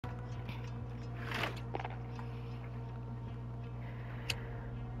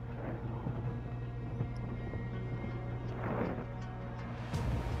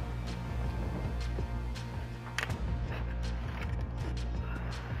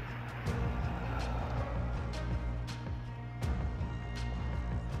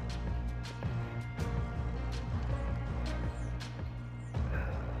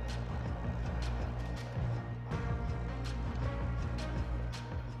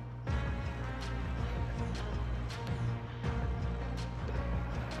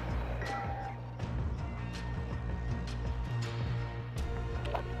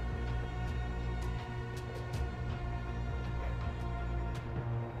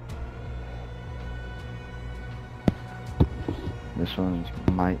This one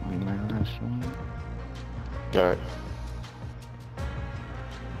might be my last one. Alright.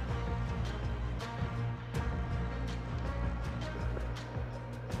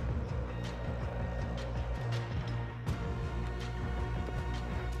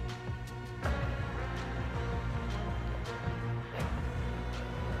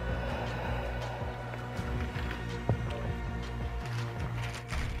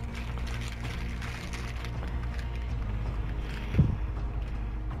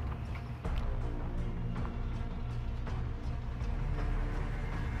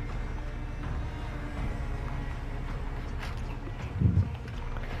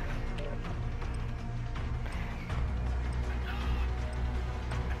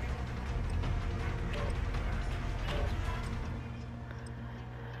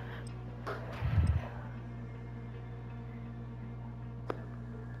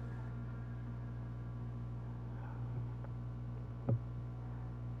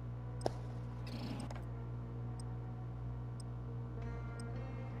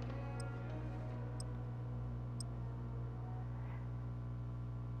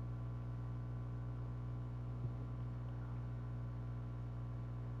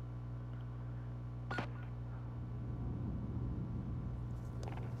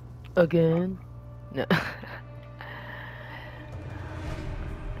 Again? No.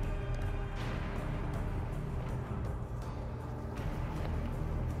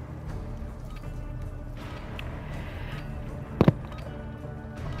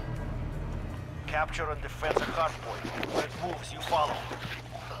 Capture and defend the hardpoint. When it moves, you follow.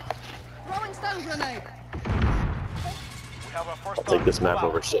 Throwing stun grenade. We have our first. I'll take this map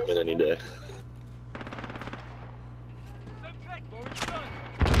over shipment any day.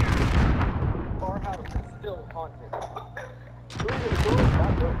 Still haunted.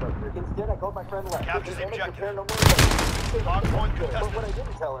 Instead, I called my friend left. Capture the objective. No Hardpoint but contested. what I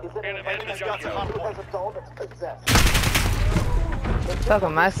didn't tell him is that Enemy's got the he hardpoint. has a doll that's possessed.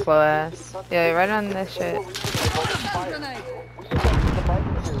 Fucking my slow ass. Yeah, right on this shit. Stun grenade. We just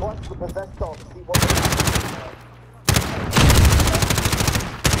have to watch the possessed doll to see what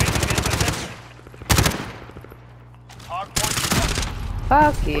Hardpoint contested.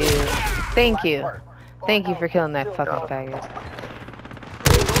 Fuck you. Thank you. Thank you for killing that fucking faggot.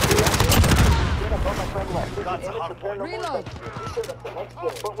 Got the hardpoint. Reload.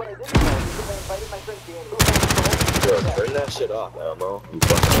 But what I didn't know is that I invited my friend Dan. Yo, turn that shit off, Elmo. You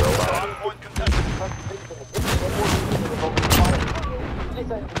fucking robot. Hardpoint contested.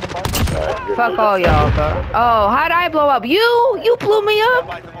 Alright, Fuck all y'all, bro. Oh, how'd I blow up? You blew me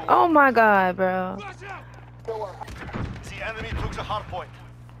up? Oh my god, bro. The enemy took the hardpoint.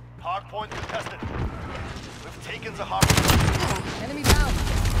 Hardpoint contested. We've taken the hardpoint. Enemy down.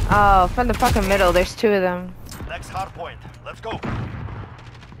 Oh, from the fucking middle, there's two of them. Next hardpoint. Let's go.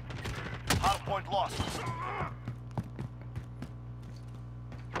 Hardpoint lost.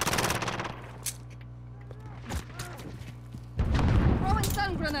 Throwing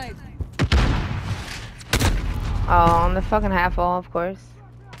stun grenade. Oh, on the fucking half wall, of course.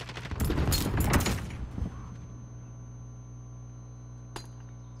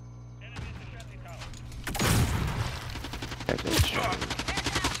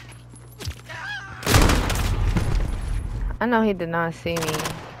 I know he did not see me.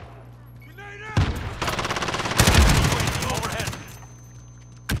 Overhead.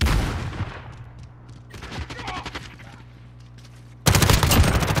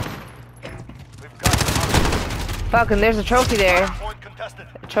 We've got the hardpoint. Fucking, there's a trophy there. Hardpoint contested.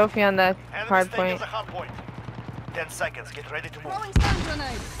 A trophy on the hard Enemy's taking point. the hardpoint. 10 seconds. Get ready to move. Throwing stun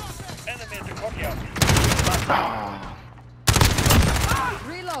grenade. Enemy in the courtyard.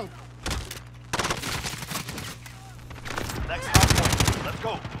 Reload. Next hardpoint. Let's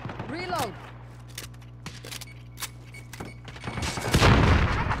go. Reload.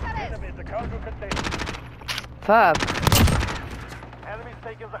 Enemy in the cargo container. Fuck. Enemy's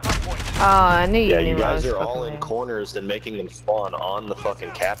taking the hardpoint. Oh, I knew you Yeah, knew you I guys was are all fucking in there. corners and making them spawn on the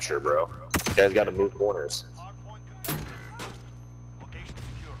fucking capture, bro. You guys gotta move corners. Hardpoint contested. Location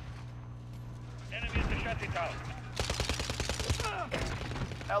secure. Enemy in the shanty town.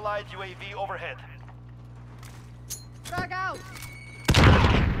 Allied UAV overhead. Frag out.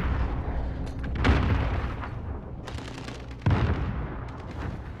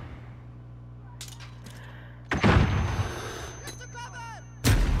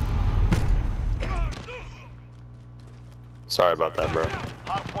 Sorry about that, bro.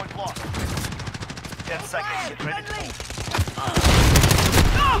 Hardpoint lost. 10 seconds. Get ready to move.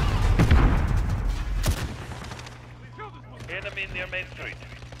 Enemy near Main Street.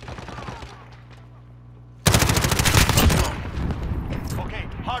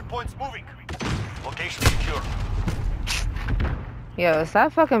 Hard points moving. Location secure. Yo,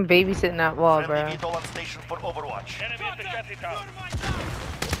 stop fucking babysitting that wall, Friendly bro. VTOL on station for Overwatch. Enemy at the shanty town.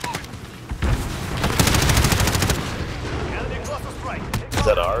 Enemy cluster strike. Is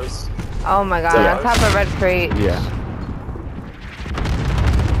that ours? Oh my god, Yeah. on top of red crate. Yeah.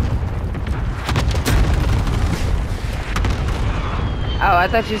 Oh, I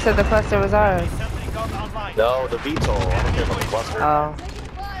thought you said the cluster was ours. Sentry gun online. No, the VTOL. I don't care about the cluster. Oh.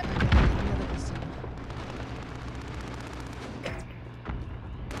 Taking fire.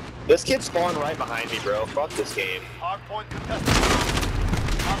 This kid spawned right behind me, bro. Fuck this game. Hard point contested.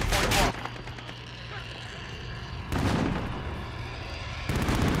 Hard point locked.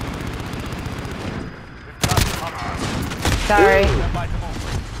 We've got the hard. Sorry. Stand by to move.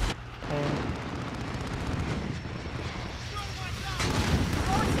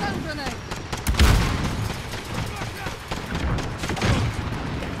 Throwing stun grenade.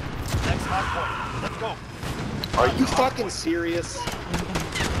 Next hard point. Let's go. Are you fucking serious?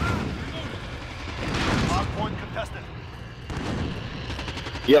 Hard point contested.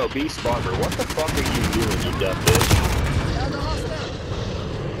 Yo, Beast Bomber, what the fuck are you doing, you dumb bitch? Down the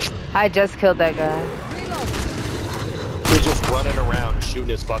hostile. I just killed that guy. Reload. He's just running around shooting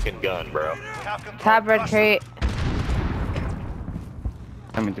his fucking gun, bro. We have control. Top red Cluster. crate.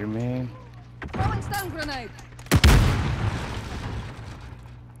 Coming through me. Throwing stun grenade.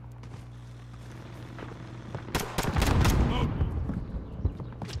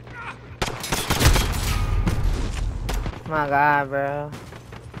 My god, bro.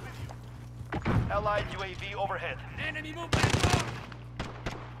 Allied UAV overhead.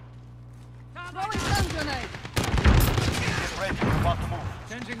 Throwing stun grenade. Get ready. We're about to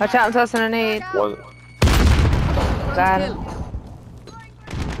move. Watch out, I'm tossing a nade. One. Got him.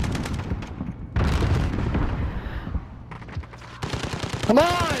 Come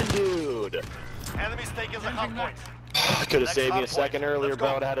on, dude! Enemies taking the hard point. Could have saved me a second earlier,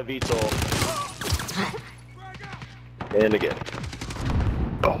 bro. I had a VTOL. And again.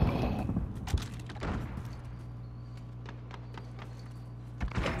 Oh.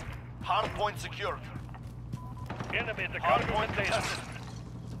 Hard point secured. Enemy at the hard point contested.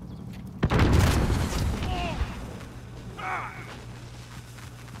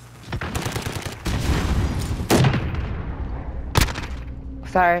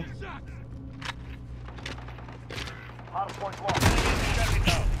 Sorry. Hard point lost.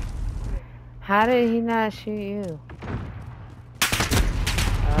 How did he not shoot you?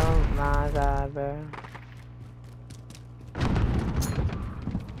 Oh my god, bro.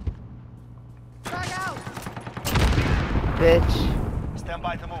 Frag out. Bitch. Stand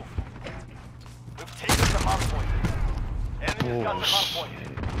by to move. We've taken the hard point. Enemy's got the hard point.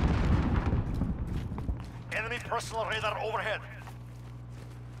 Enemy personal radar overhead.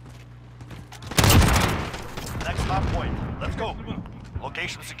 Next hard point. Let's go.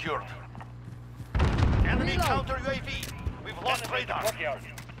 Location secured. Enemy Reload. counter UAV. We've lost radar.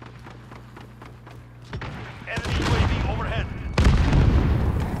 Enemy UAV overhead.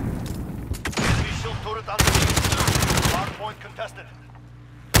 Enemy shield turret underneath. Hard point contested.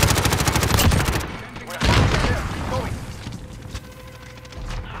 We're there. Keep going.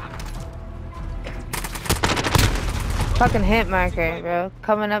 Fucking hit marker, bro.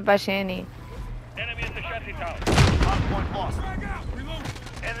 Coming up by Shanny. Enemy at the shanty town. Hard point lost.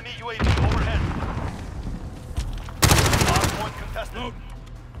 Enemy UAV overhead. Hard point contested.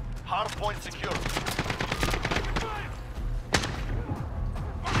 Hard point secure.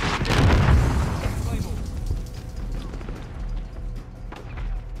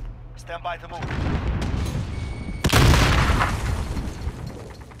 Stand by to move.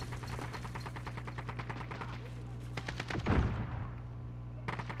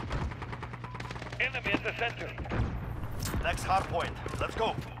 Enemy at the center. Next hard point. Let's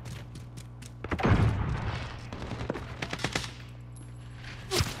go.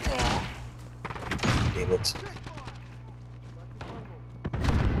 Damn it.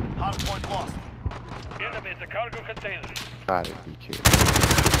 Hard point lost. Enemy at the cargo container. Gotta be kidding.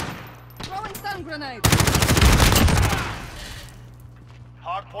 Throwing stun grenade.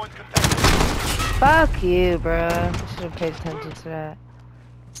 Hard point contested. Fuck you, bro. I should have paid attention to that.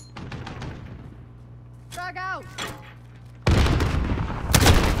 Frag out.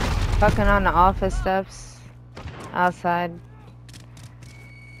 Fucking on the office steps. Outside.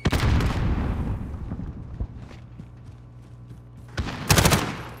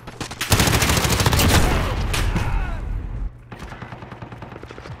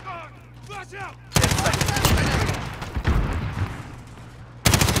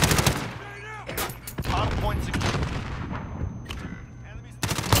 Hard point secure. Enemies.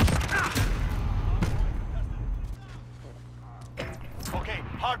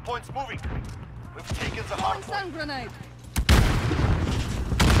 points moving. We've taken the hard Throwing point. stun grenade.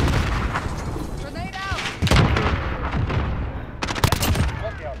 Grenade out.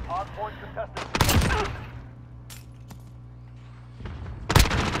 Look out. Hard point contested.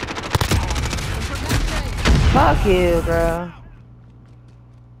 Fuck you, bro.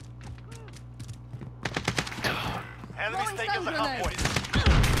 Enemy's Throwing taken stun the hard grenade. point.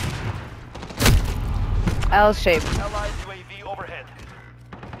 L shape. Allied UAV overhead.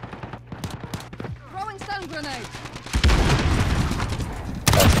 Throwing stun grenade.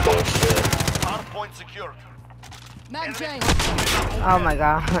 That's bullshit. Hard point secured. Mag Enemy Jane. Oh my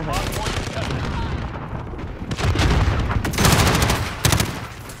god. hard point contested.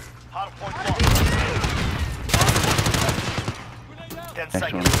 Hard point lost. 10 Next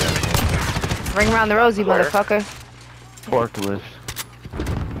seconds. one. Ring around the rosy, Where? motherfucker. Forklift.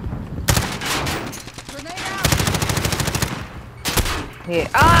 Grenade out. Yeah.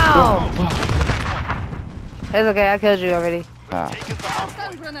 Oh! It's okay, I killed you already. Ah, Taken the hard Stun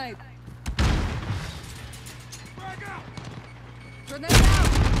point. grenade. Grenade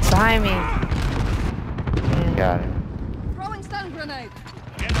out. Behind me. got it. Throwing stun grenade.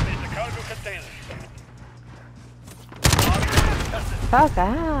 Enemy in the cargo container. Hard point contested. Fuck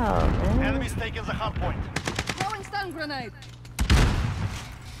out, man. Enemy's taken the hard point. Throwing stun grenade.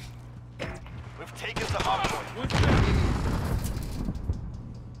 We've taken the hard point. Enemy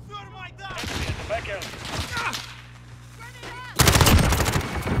in the back alley.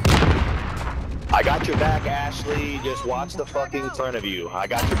 I got your back, Ashley. Just watch the fucking front of you. I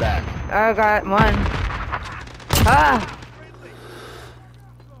got your back. I got one. Ah!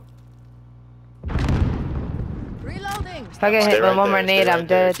 Reloading. If I get Stay hit by right one more there, nade, stay I'm right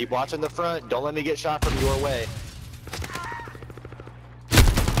there. dead. Keep watching the front. Don't let me get shot from your way.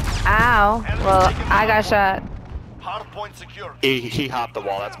 Ow. Well, I got shot. Hard point secured. He hopped the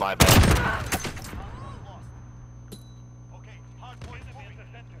wall. That's my bad. Okay, hard point moving.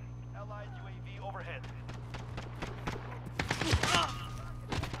 Allied UAV overhead.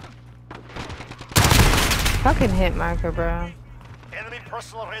 Fucking hit marker, bro. Enemy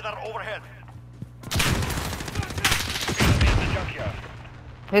personal radar overhead. Enemy in the junkyard.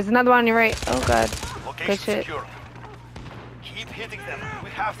 There's another one on your right. Oh god. Location Good shit. secured. Keep hitting them. We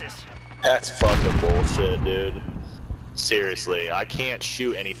have this. That's fucking bullshit, dude. Seriously, I can't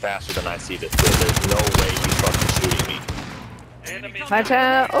shoot any faster than I see this kid. There's no way he's fucking shooting me. Enemy My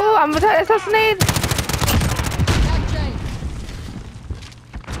turn. Oh, I'm gonna assassinate. Mag Jane.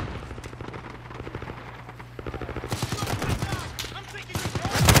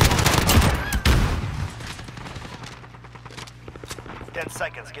 10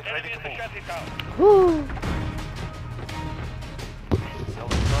 seconds. Get ready to move. Woo. They'll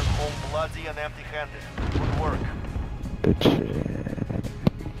return home bloody and empty-handed. Good work. Good shit.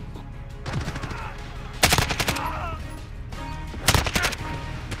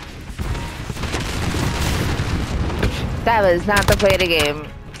 That was not the play of the game.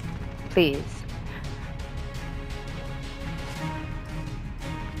 Please.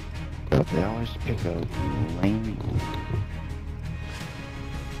 They always pick a lame.